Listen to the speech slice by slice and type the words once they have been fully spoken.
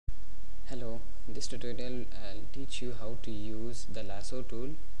Hello, in this tutorial I'll teach you how to use the Lasso tool,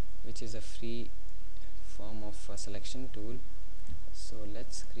 which is a free form of a selection tool. So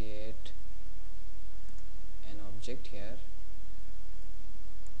let's create an object here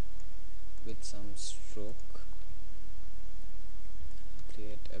with some stroke.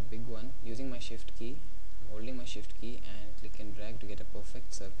 Create a big one using my shift key. I'm holding my shift key and click and drag to get a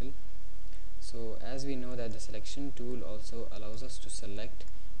perfect circle. So as we know that the selection tool also allows us to select,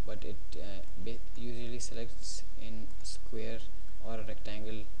 but it usually selects in square or a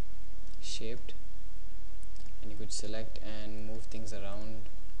rectangle shaped, and you could select and move things around,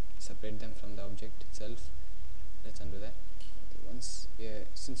 separate them from the object itself. Let's undo that. Okay,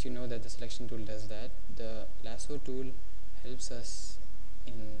 since you know that the selection tool does that, the lasso tool helps us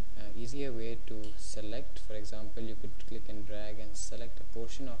in an easier way to select. For example, you could click and drag and select a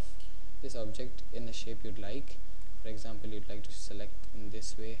portion of this object in the shape you'd like. For example, you'd like to select in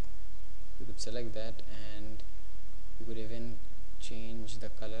this way, you could select that, and you could even change the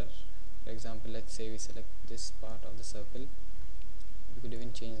color. For example, let's say we select this part of the circle, you could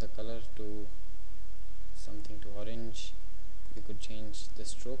even change the color to something to orange. You could change the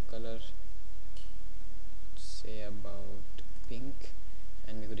stroke color, say about pink,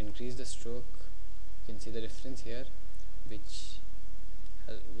 and we could increase the stroke. You can see the difference here, which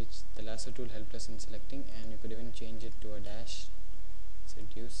the lasso tool helped us in selecting. And you could even change it to a dash. Let's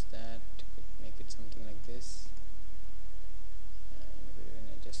reduce that, make it something like this, and you could even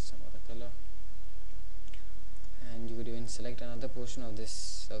adjust some other color, and you could even select another portion of this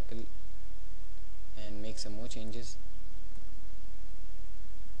circle and make some more changes.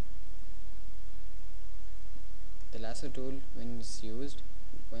 The lasso tool, when it's used,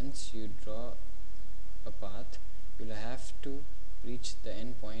 once you draw a path, you'll have to reach the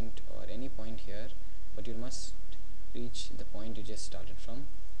end point or any point here, but you must reach the point you just started from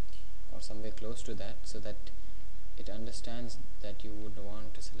or somewhere close to that, so that it understands that you would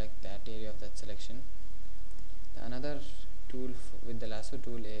want to select that area of that selection. Another tool with the lasso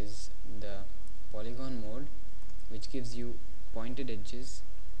tool is the polygon mode, which gives you pointed edges,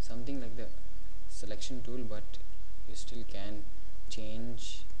 something like the selection tool, but you still can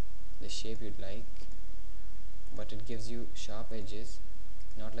change the shape you'd like, but it gives you sharp edges,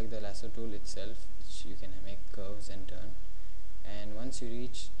 not like the lasso tool itself, which you can make curves and turn. And once you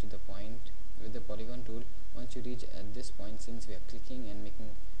reach to the point with the polygon tool, once you reach at this point, since we are clicking and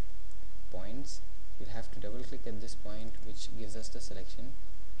making points, you'll have to double click at this point, which gives us the selection,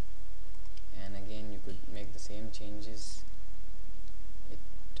 and again you could make the same changes it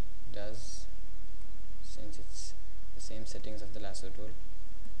does, since it's the same settings of the lasso tool.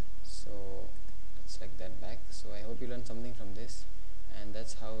 So let's select that back. So I hope you learned something from this, and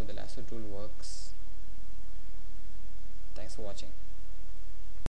that's how the lasso tool works. Thanks for watching.